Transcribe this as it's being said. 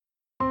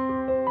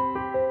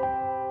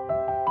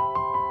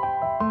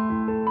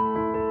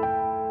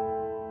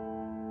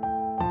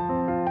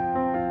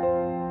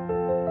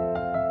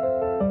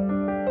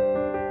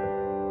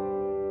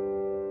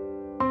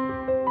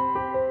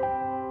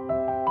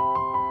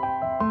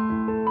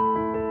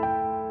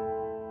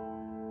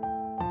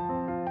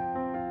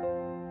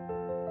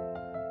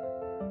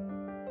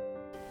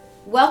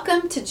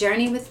Welcome to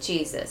Journey with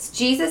Jesus.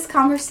 Jesus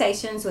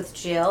Conversations with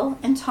Jill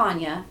and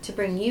Tanya to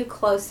bring you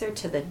closer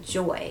to the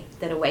joy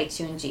that awaits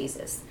you in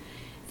Jesus.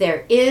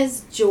 There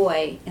is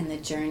joy in the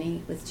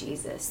journey with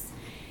Jesus.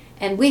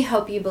 And we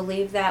hope you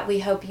believe that.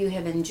 We hope you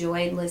have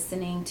enjoyed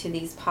listening to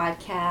these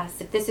podcasts.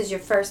 If this is your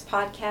first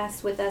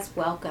podcast with us,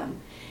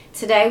 welcome.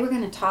 Today we're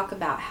going to talk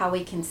about how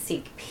we can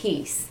seek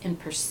peace and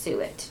pursue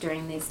it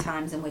during these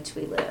times in which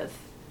we live.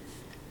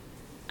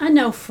 I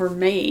know for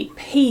me,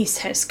 peace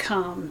has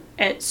come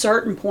at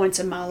certain points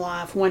in my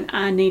life when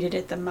I needed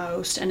it the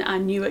most, and I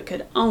knew it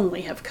could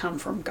only have come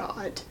from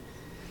God.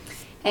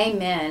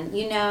 Amen.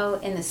 You know,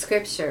 in the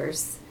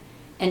scriptures,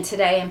 and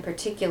today in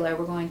particular,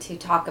 we're going to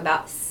talk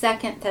about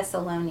 2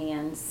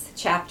 Thessalonians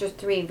chapter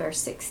 3, verse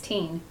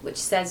 16, which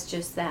says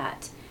just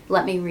that.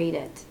 Let me read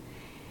it.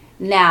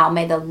 Now,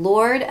 may the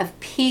Lord of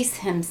peace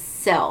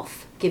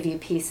himself give you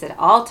peace at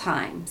all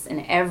times,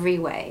 in every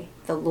way.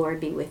 The Lord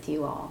be with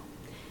you all.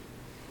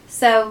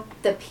 So,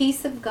 the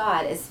peace of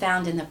God is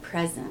found in the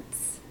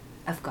presence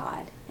of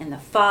God, in the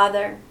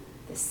Father,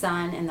 the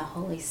Son, and the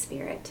Holy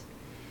Spirit.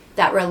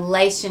 That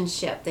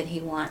relationship that he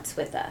wants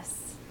with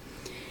us.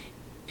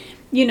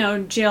 You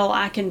know, Jill,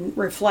 I can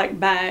reflect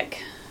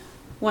back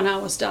when I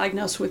was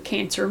diagnosed with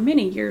cancer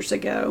many years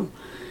ago.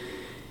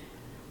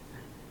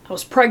 I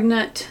was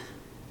pregnant,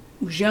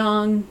 was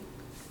young.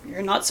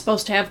 You're not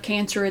supposed to have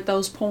cancer at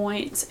those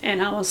points.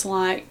 And I was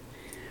like,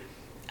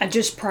 I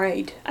just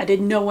prayed. I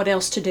didn't know what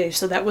else to do.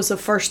 So that was the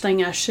first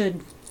thing I should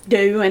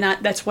do.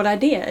 And that's what I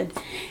did.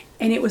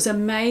 And it was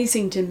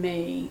amazing to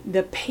me,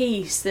 the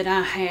peace that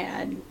I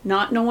had,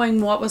 not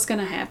knowing what was going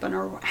to happen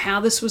or how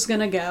this was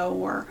going to go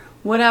or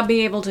would I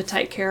be able to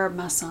take care of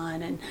my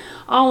son and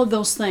all of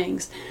those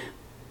things.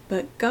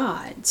 But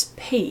God's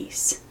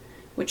peace,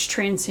 which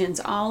transcends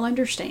all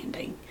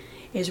understanding,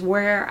 is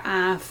where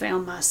I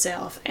found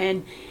myself.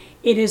 And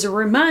it is a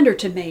reminder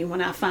to me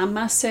when I find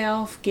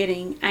myself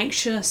getting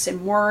anxious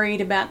and worried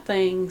about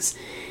things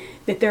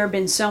that there have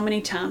been so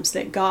many times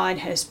that God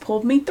has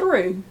pulled me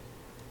through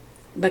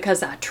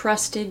because I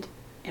trusted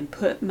and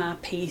put my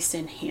peace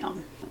in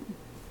him.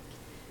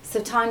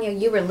 So Tanya,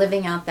 you were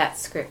living out that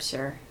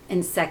scripture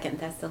in 2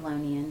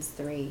 Thessalonians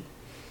 3,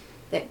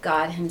 that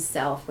God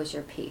himself was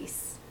your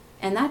peace.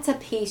 And that's a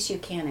peace you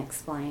can't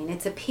explain.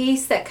 It's a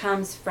peace that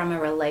comes from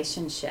a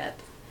relationship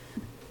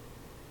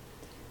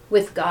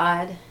with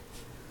God,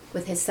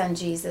 with his son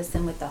Jesus,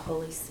 and with the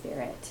Holy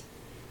Spirit.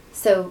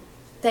 So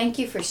thank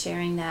you for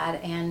sharing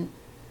that. And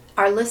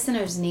our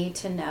listeners need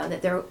to know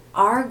that there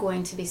are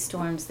going to be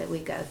storms that we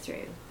go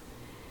through.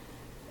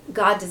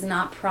 God does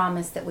not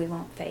promise that we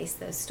won't face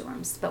those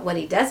storms, but what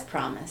he does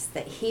promise,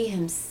 that he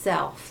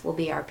himself will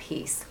be our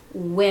peace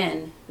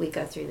when we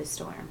go through the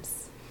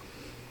storms.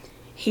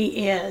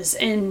 He is.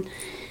 And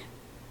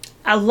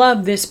I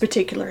love this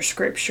particular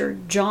scripture,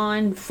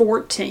 John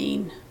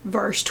 14,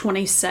 verse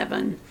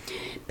 27.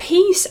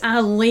 Peace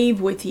I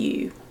leave with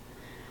you.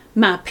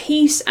 My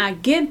peace I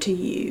give to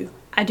you.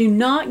 I do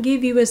not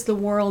give you as the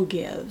world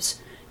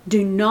gives.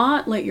 Do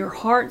not let your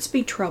hearts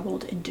be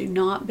troubled and do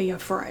not be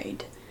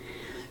afraid.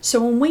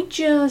 So when we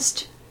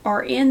just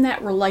are in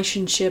that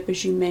relationship,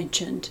 as you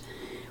mentioned,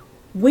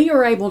 we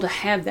are able to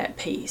have that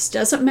peace.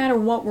 Doesn't matter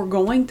what we're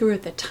going through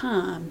at the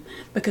time,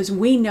 because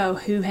we know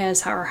who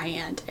has our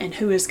hand and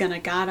who is going to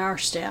guide our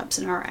steps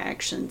and our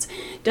actions.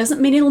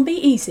 Doesn't mean it'll be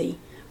easy,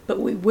 but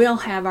we will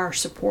have our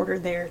supporter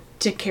there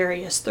to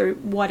carry us through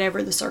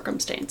whatever the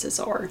circumstances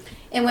are.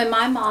 And when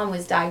my mom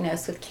was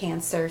diagnosed with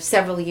cancer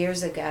several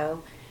years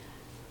ago,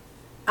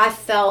 I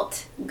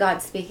felt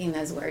God speaking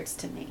those words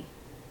to me,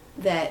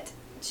 that,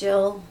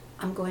 Jill,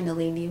 I'm going to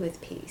leave you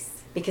with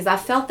peace. Because I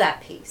felt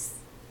that peace.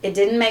 It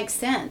didn't make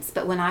sense,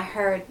 but when I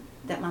heard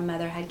that my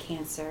mother had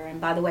cancer, and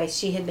by the way,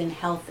 she had been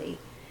healthy,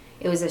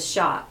 it was a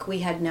shock. We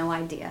had no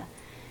idea.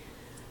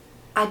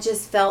 I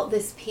just felt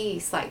this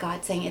peace, like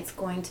God saying it's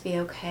going to be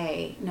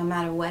okay. No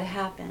matter what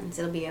happens,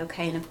 it'll be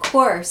okay. And of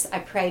course, I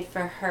prayed for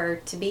her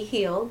to be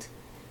healed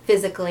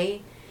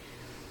physically,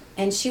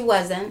 and she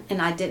wasn't, and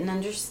I didn't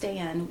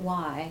understand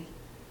why.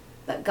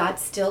 But God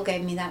still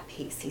gave me that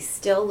peace. He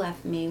still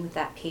left me with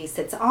that peace.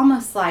 It's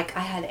almost like I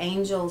had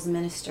angels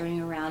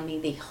ministering around me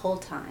the whole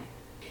time.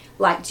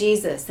 Like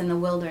Jesus in the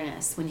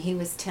wilderness when he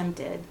was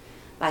tempted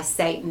by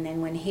Satan,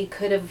 and when he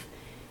could have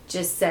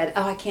just said,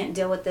 oh, I can't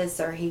deal with this,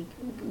 or he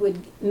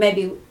would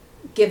maybe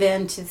give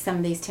in to some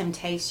of these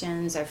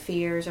temptations or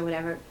fears or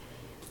whatever.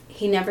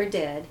 He never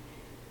did,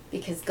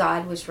 because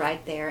God was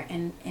right there,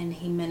 and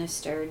he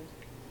ministered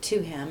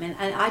to him. And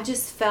I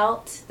just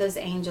felt those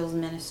angels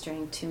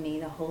ministering to me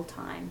the whole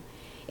time.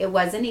 It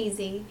wasn't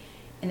easy,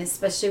 and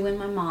especially when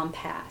my mom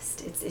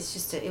passed. It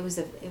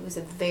was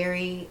a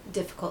very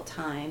difficult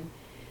time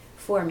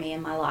for me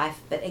in my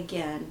life. But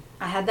again,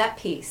 I had that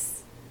peace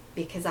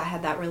because I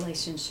had that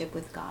relationship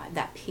with God,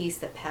 that peace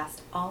that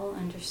passed all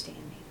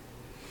understanding.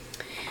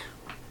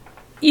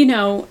 You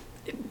know,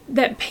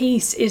 that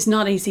peace is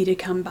not easy to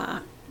come by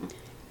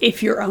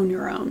if you're on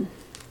your own.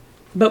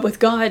 But with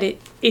God,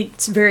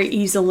 it's very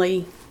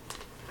easily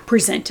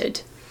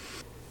presented.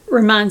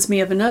 reminds me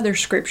of another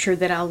scripture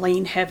that I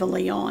lean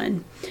heavily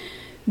on.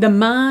 The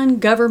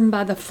mind governed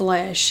by the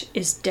flesh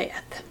is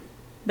death,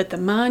 but the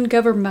mind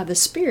governed by the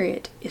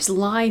Spirit is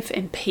life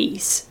and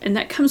peace. And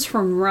that comes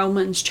from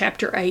Romans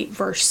chapter 8,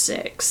 verse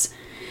 6.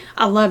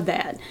 I love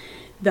that.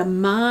 The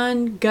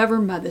mind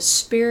governed by the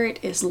Spirit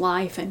is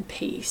life and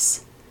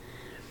peace.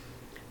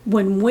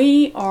 When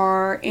we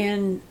are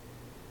in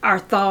our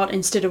thought,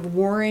 instead of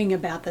worrying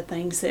about the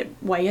things that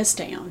weigh us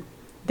down,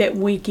 that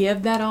we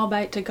give that all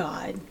back to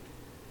God,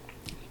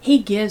 He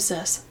gives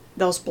us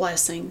those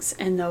blessings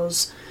and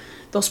those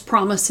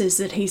promises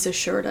that He's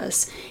assured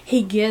us.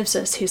 He gives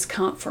us His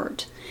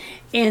comfort.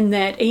 And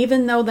that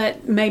even though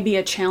that may be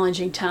a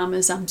challenging time,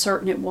 as I'm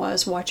certain it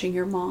was watching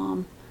your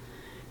mom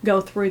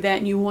go through that,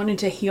 and you wanted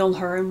to heal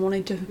her and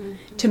wanted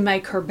to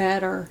make her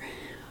better,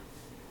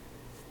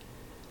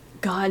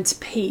 God's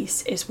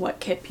peace is what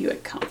kept you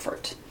at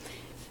comfort.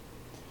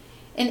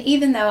 And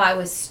even though I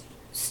was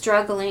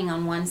struggling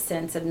on one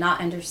sense of not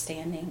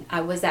understanding,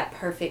 I was at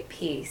perfect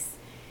peace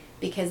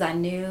because I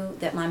knew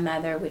that my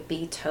mother would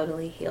be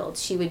totally healed.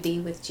 She would be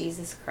with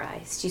Jesus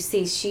Christ. You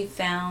see, she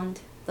found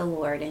the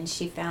Lord and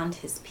she found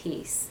His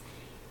peace,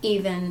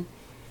 even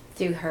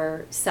through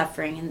her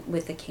suffering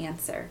with the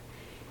cancer.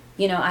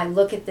 You know, I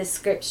look at this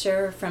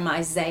scripture from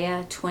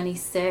Isaiah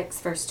 26,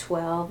 verse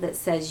 12, that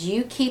says,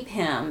 "You keep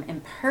him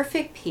in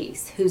perfect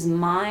peace, whose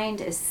mind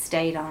is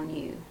stayed on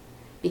you,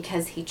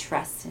 because he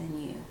trusts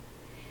in you."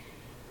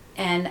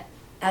 And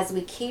as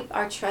we keep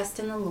our trust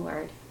in the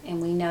Lord,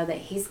 and we know that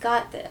He's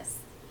got this,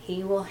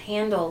 He will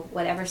handle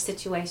whatever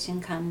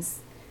situation comes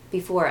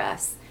before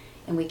us,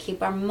 and we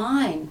keep our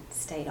mind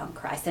stayed on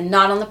Christ and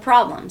not on the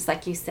problems,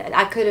 like you said.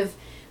 I could have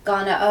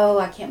gone to, oh,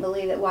 I can't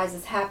believe that, why is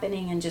this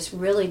happening, and just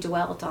really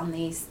dwelt on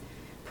these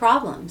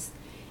problems.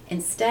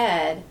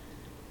 Instead,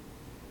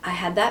 I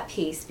had that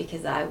peace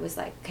because I was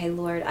like, okay,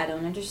 Lord, I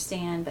don't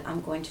understand, but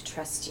I'm going to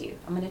trust You.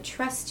 I'm going to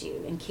trust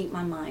You and keep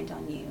my mind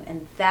on You.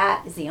 And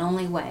that is the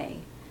only way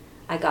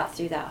I got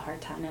through that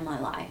hard time in my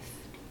life.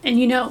 And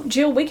you know,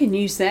 Jill, we can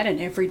use that in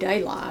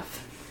everyday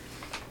life.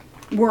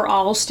 We're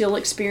all still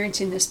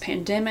experiencing this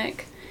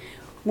pandemic.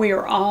 We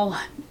are all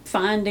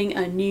finding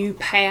a new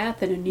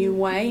path and a new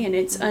way, and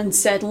it's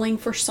unsettling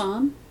for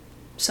some.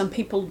 Some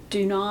people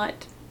do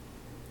not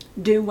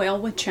do well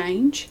with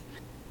change.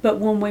 But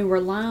when we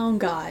rely on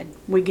God,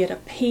 we get a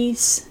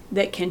peace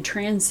that can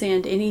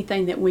transcend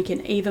anything that we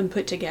can even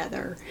put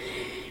together.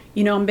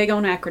 You know, I'm big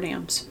on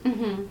acronyms.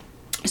 Mm-hmm.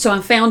 So I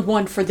found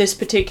one for this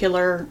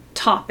particular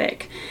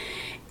topic,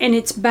 and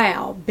it's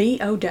BOW,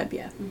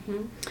 B-O-W.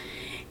 Mm-hmm.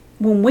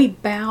 When we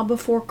bow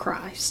before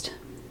Christ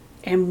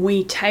and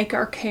we take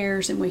our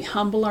cares and we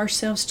humble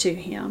ourselves to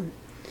Him,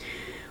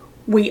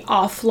 we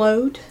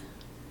offload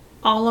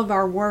all of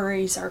our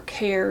worries, our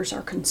cares,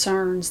 our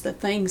concerns, the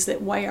things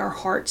that weigh our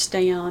hearts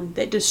down,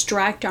 that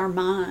distract our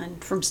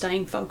mind from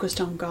staying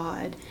focused on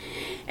God.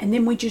 And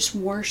then we just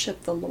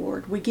worship the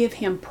Lord. We give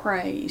Him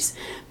praise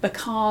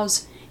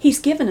because He's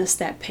given us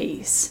that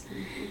peace.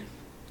 Mm-hmm.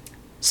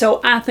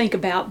 So I think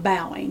about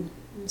bowing.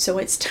 So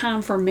it's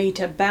time for me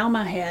to bow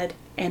my head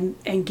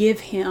and give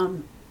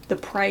Him the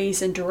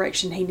praise and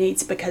direction He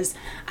needs, because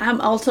I'm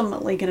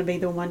ultimately going to be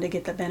the one to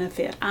get the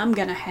benefit. I'm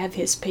going to have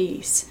His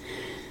peace.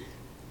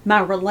 My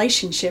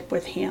relationship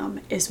with Him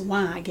is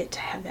why I get to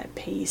have that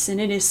peace, and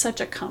it is such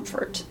a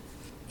comfort.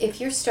 If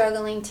you're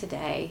struggling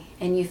today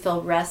and you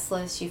feel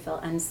restless, you feel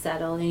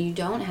unsettled, and you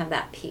don't have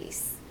that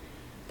peace,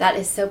 that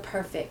is so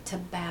perfect to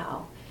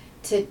bow,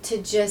 to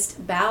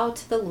just bow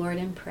to the Lord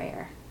in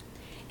prayer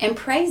and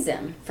praise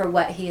Him for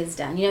what He has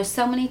done. You know,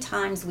 so many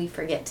times we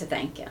forget to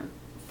thank Him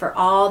for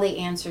all the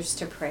answers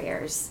to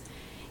prayers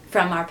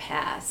from our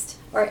past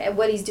or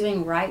what He's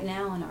doing right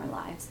now in our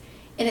lives.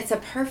 And it's a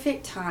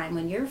perfect time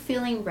when you're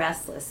feeling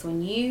restless,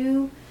 when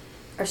you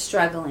are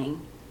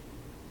struggling,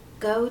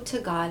 go to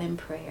God in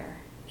prayer.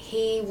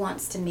 He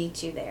wants to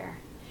meet you there.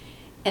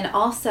 And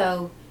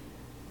also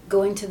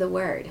going to the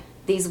Word.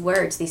 These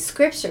words, these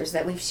scriptures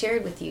that we've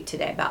shared with you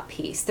today about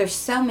peace. There's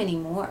so many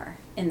more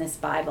in this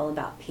Bible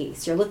about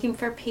peace. You're looking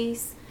for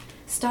peace?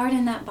 Start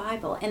in that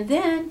Bible. And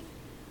then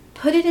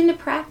put it into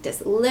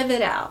practice. Live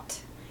it out.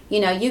 You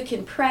know, you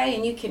can pray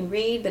and you can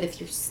read, but if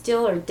you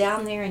still are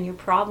down there in your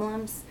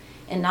problems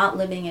and not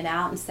living it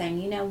out and saying,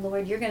 you know,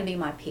 Lord, You're going to be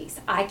my peace.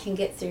 I can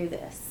get through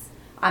this.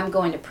 I'm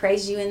going to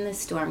praise You in this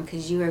storm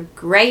because You are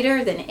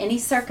greater than any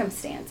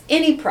circumstance,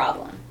 any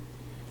problem.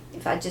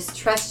 If I just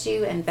trust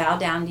You and bow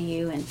down to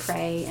You and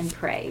pray and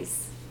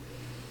praise.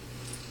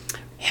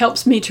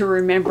 Helps me to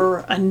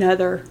remember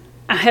another.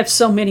 I have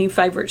so many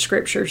favorite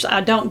scriptures.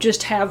 I don't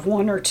just have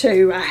one or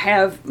two. I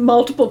have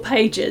multiple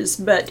pages,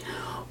 but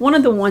one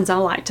of the ones I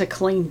like to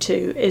cling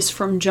to is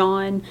from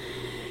John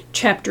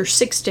chapter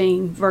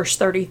 16, verse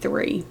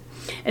 33.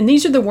 And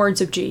these are the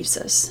words of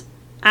Jesus.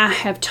 "I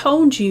have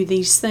told you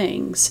these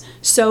things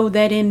so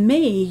that in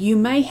Me you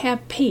may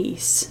have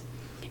peace.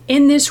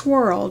 In this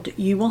world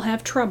you will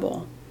have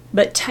trouble,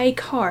 but take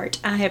heart,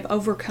 I have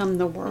overcome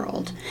the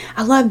world."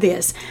 I love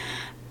this.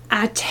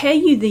 I tell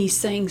you these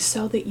things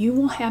so that you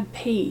will have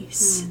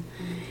peace.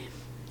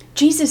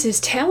 Jesus is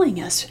telling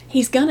us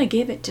He's going to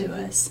give it to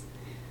us.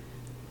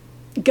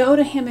 Go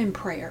to Him in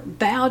prayer.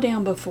 Bow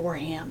down before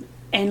Him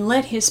and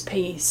let His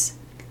peace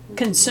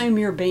consume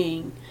your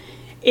being.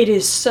 It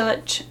is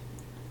such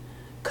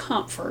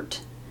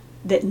comfort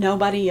that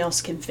nobody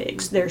else can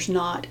fix. There's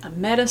not a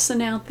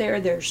medicine out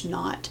there. There's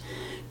not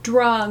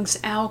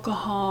drugs,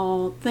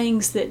 alcohol,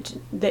 things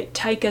that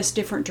take us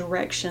different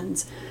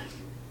directions.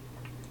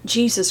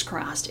 Jesus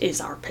Christ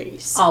is our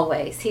peace.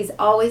 Always. He's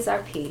always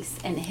our peace.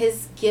 And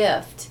His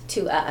gift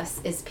to us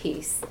is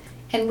peace.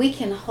 And we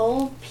can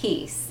hold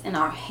peace in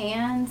our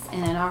hands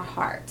and in our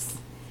hearts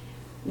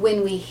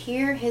when we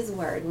hear His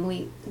word, when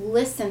we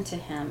listen to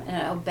Him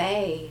and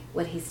obey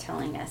what He's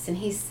telling us. And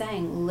He's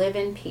saying, live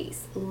in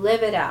peace.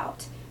 Live it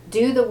out.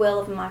 Do the will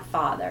of my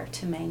Father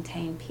to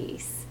maintain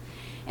peace.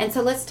 And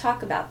so let's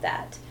talk about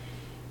that.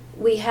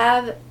 We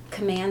have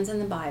commands in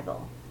the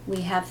Bible.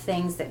 We have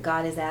things that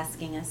God is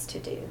asking us to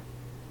do.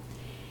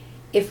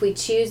 If we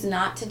choose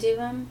not to do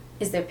them,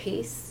 is there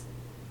peace?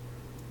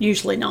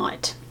 Usually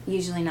not.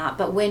 Usually not.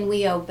 But when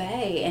we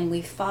obey and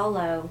we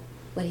follow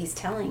what He's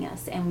telling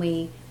us and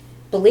we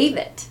believe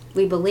it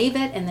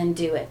and then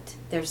do it,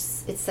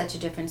 it's such a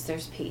difference.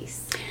 There's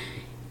peace.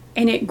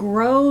 And it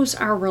grows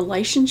our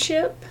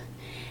relationship.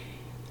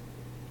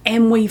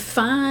 And we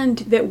find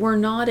that we're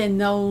not in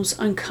those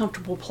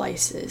uncomfortable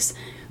places.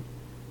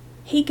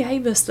 He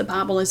gave us the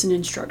Bible as an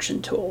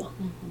instruction tool.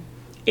 Mm-hmm.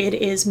 It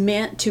is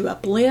meant to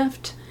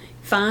uplift,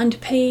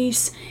 find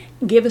peace,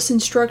 give us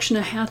instruction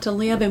on how to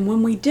live. And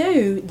when we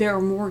do, there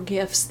are more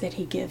gifts that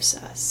He gives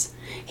us.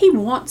 He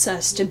wants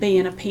us to be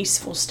in a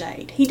peaceful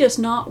state. He does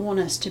not want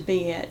us to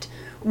be at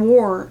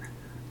war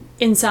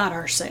inside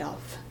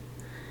ourselves.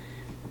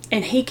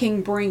 And He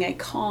can bring a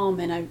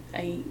calm and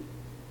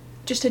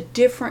just a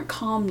different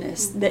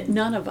calmness that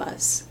none of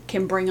us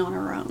can bring on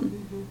our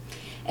own. Mm-hmm.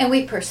 And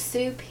we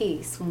pursue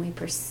peace when we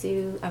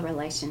pursue a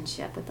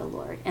relationship with the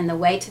Lord. And the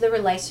way to the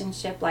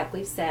relationship, like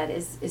we've said,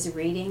 is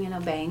reading and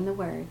obeying the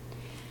Word.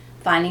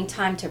 Finding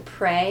time to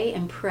pray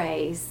and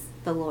praise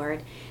the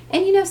Lord.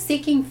 And,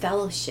 seeking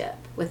fellowship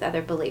with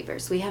other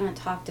believers. We haven't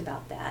talked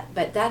about that.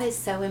 But that is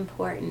so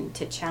important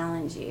to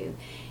challenge you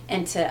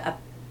and to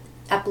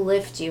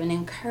uplift you and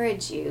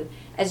encourage you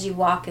as you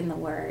walk in the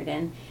Word.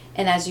 And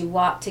as you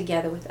walk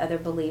together with other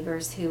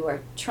believers who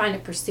are trying to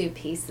pursue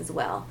peace as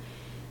well.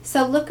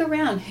 So look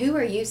around. Who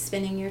are you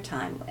spending your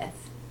time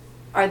with?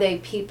 Are they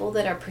people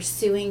that are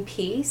pursuing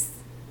peace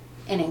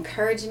and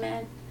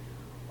encouragement?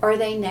 Or are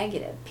they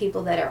negative?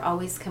 People that are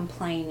always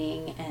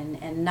complaining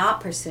and not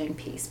pursuing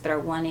peace, but are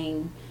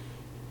wanting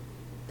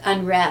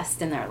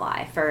unrest in their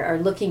life or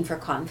looking for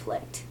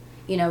conflict.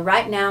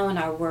 Right now in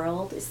our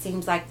world, it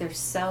seems like there's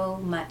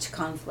so much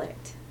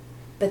conflict.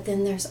 But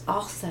then there's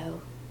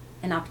also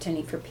an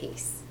opportunity for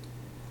peace.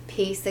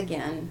 Peace,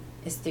 again,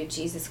 is through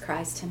Jesus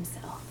Christ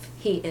Himself.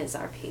 He is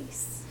our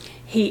peace.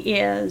 He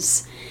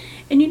is.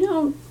 And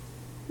no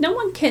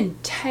one can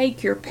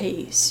take your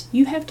peace.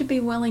 You have to be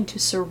willing to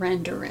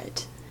surrender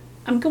it.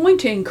 I'm going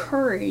to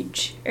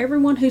encourage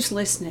everyone who's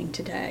listening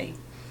today,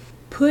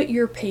 put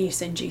your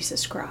peace in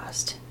Jesus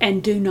Christ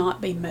and do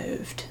not be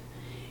moved.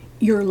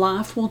 Your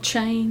life will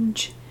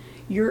change.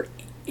 Your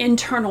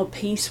internal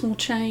peace will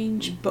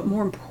change. But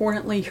more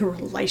importantly, your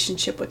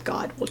relationship with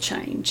God will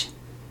change.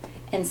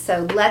 And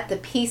so let the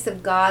peace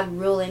of God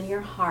rule in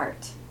your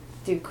heart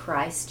through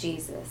Christ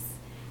Jesus.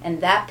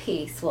 And that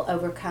peace will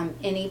overcome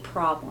any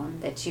problem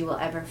that you will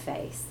ever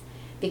face.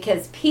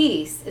 Because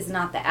peace is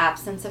not the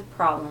absence of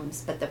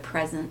problems, but the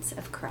presence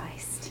of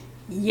Christ.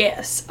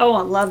 Yes. Oh,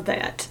 I love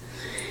that.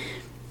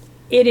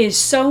 It is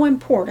so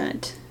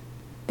important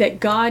that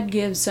God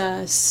gives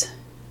us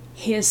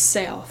His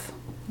self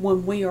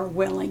when we are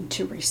willing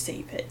to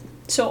receive it.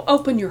 So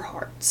open your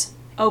hearts.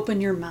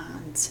 Open your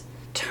minds.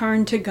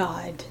 Turn to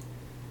God.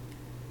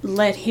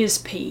 Let His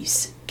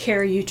peace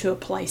carry you to a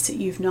place that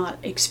you've not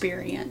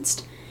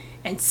experienced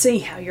and see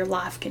how your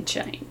life can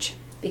change.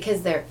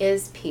 Because there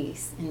is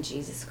peace in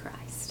Jesus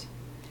Christ.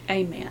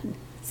 Amen.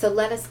 So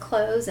let us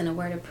close in a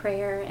word of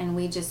prayer, and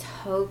we just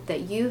hope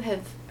that you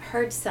have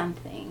heard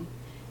something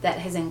that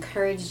has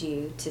encouraged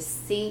you to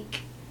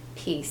seek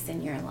peace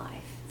in your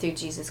life through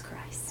Jesus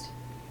Christ.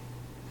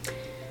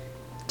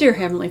 Dear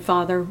Heavenly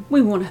Father,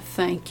 we want to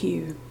thank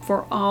You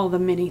for all the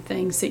many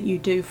things that You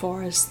do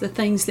for us, the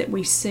things that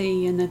we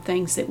see and the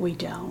things that we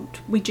don't.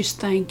 We just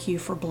thank You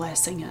for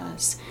blessing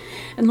us.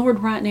 And Lord,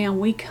 right now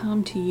we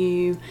come to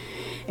You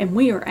and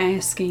we are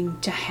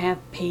asking to have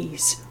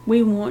peace.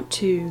 We want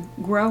to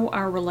grow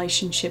our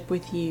relationship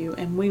with You,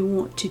 and we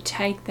want to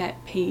take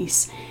that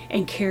peace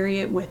and carry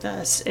it with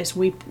us as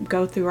we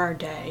go through our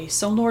day.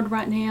 So Lord,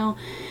 right now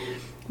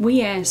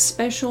we ask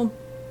special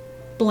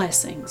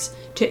blessings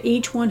to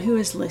each one who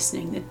is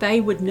listening, that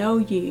they would know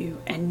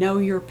You and know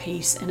Your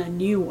peace in a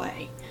new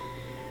way.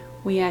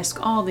 We ask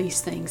all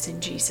these things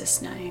in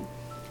Jesus' name.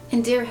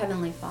 And dear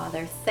Heavenly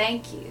Father,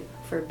 thank You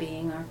for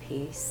being our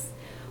peace.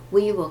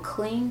 We will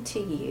cling to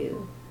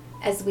You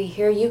as we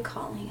hear You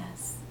calling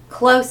us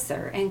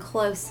closer and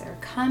closer.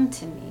 Come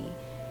to me.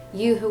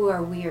 You who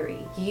are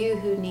weary, you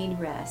who need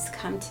rest,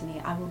 come to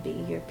me. I will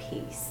be your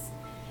peace.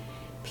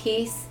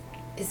 Peace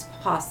is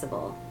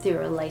possible through a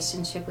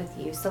relationship with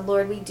you. So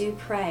Lord, we do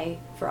pray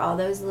for all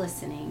those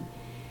listening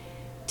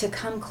to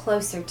come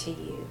closer to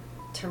you,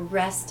 to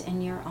rest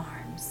in your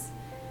arms,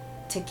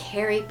 to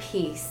carry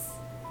peace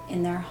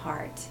in their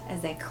heart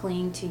as they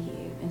cling to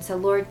you. And so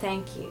Lord,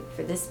 thank you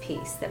for this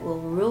peace that will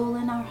rule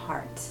in our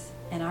hearts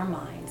and our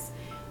minds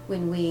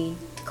when we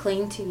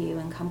cling to you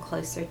and come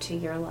closer to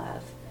your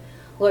love.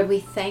 Lord, we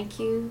thank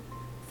you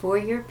for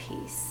your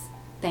peace.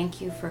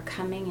 Thank you for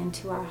coming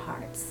into our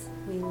hearts.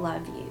 We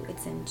love you.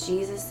 It's in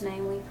Jesus'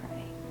 name we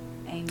pray.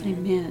 Amen.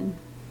 Amen.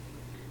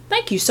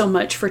 Thank you so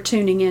much for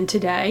tuning in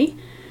today.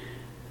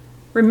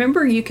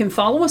 Remember, you can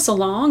follow us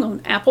along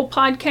on Apple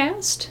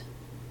Podcast,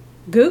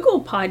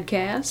 Google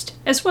Podcast,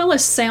 as well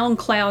as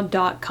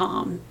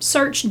SoundCloud.com.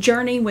 Search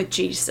Journey with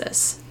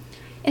Jesus.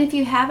 And if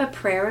you have a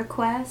prayer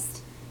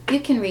request, you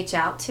can reach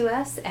out to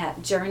us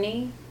at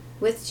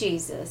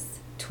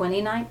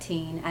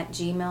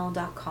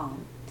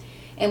journeywithjesus2019@gmail.com.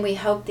 And we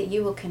hope that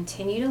you will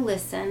continue to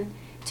listen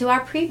to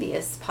our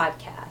previous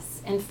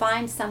podcasts and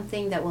find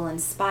something that will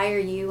inspire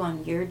you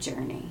on your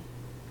journey.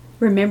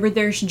 Remember,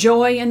 there's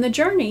joy in the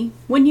journey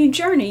when you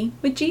journey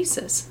with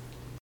Jesus.